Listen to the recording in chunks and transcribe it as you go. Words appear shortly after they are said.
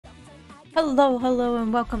Hello,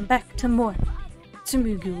 and welcome back to more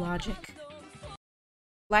Tsumugu logic.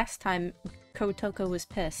 Last time, Kotoko was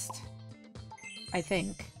pissed. I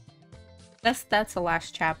think. That's the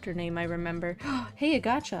last chapter name I remember. Hey, a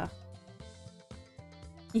gotcha!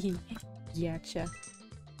 Gotcha.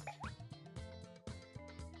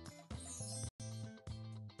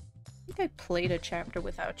 I think I played a chapter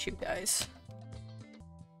without you guys.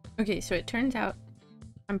 Okay, so it turns out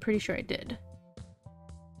I'm pretty sure I did.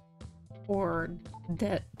 Or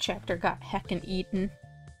that chapter got heckin' eaten.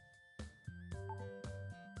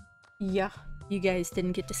 Yeah, you guys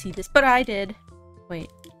didn't get to see this, but I did. Wait,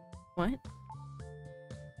 what?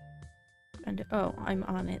 And oh, I'm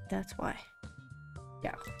on it, that's why.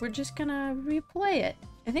 Yeah, we're just gonna replay it.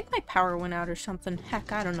 I think my power went out or something.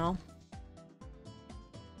 Heck, I don't know.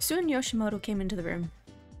 Soon Yoshimoto came into the room.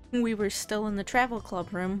 We were still in the travel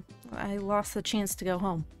club room. I lost the chance to go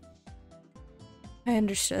home. I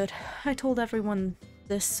understood. I told everyone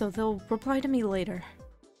this, so they'll reply to me later.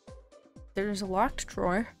 There's a locked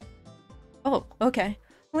drawer. Oh, okay.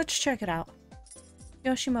 Let's check it out.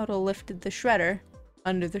 Yoshimoto lifted the shredder.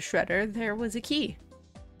 Under the shredder, there was a key.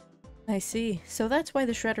 I see. So that's why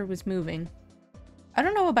the shredder was moving. I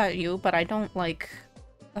don't know about you, but I don't, like,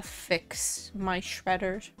 affix my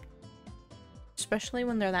shredders. Especially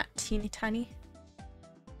when they're that teeny tiny.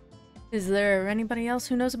 Is there anybody else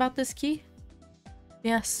who knows about this key?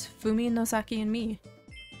 Yes, Fumi, Nozaki, and me.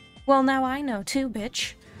 Well, now I know too,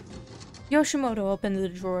 bitch. Yoshimoto opened the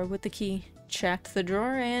drawer with the key, checked the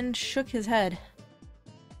drawer, and shook his head.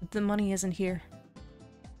 The money isn't here.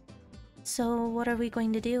 So, what are we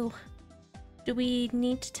going to do? Do we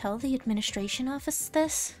need to tell the administration office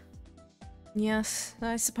this? Yes,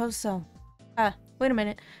 I suppose so. Ah, wait a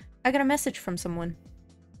minute. I got a message from someone.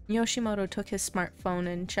 Yoshimoto took his smartphone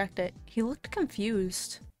and checked it. He looked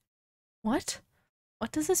confused. What?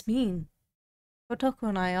 What does this mean? Kotoko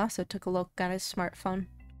and I also took a look at his smartphone.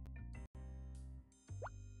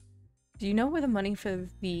 Do you know where the money for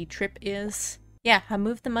the trip is? Yeah, I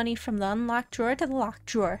moved the money from the unlocked drawer to the locked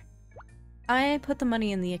drawer. I put the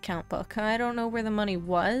money in the account book. I don't know where the money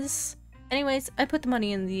was. Anyways, I put the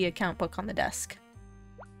money in the account book on the desk.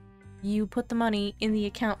 You put the money in the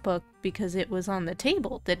account book because it was on the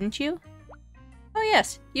table, didn't you? Oh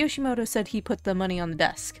yes, Yoshimoto said he put the money on the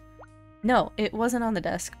desk. No, it wasn't on the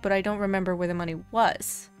desk, but I don't remember where the money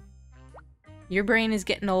was. Your brain is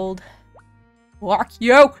getting old. Lock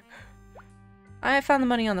you! I found the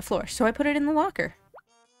money on the floor, so I put it in the locker.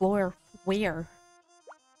 Floor where?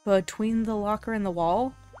 Between the locker and the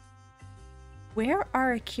wall? Where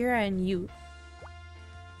are Akira and you?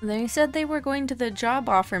 They said they were going to the job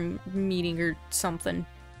offer meeting or something.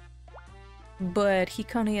 But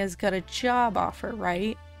Hikone has got a job offer,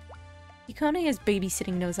 right? Hikone is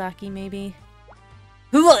babysitting Nozaki, maybe?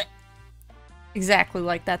 Exactly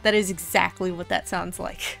like that. That is exactly what that sounds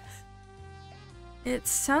like. It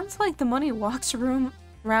sounds like the money walks around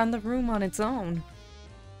the room on its own.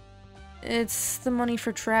 It's the money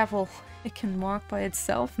for travel. It can walk by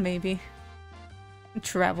itself, maybe.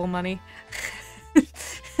 Travel money.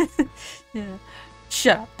 Yeah.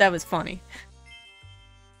 Shut up, that was funny.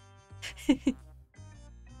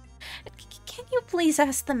 Can you please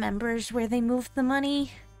ask the members where they moved the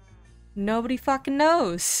money? Nobody fucking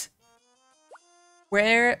knows.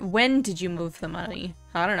 When did you move the money?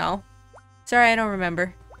 I don't know. Sorry, I don't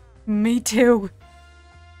remember. Me too.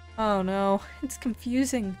 Oh no, it's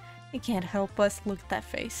confusing. I can't help but look at that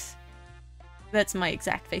face. That's my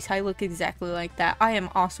exact face. I look exactly like that. I am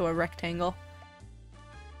also a rectangle.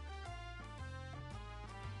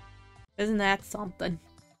 Isn't that something?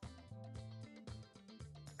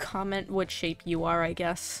 Comment what shape you are, I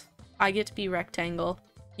guess. I get to be rectangle.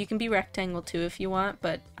 You can be rectangle too if you want,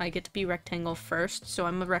 but I get to be rectangle first, so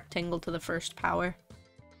I'm a rectangle to the first power.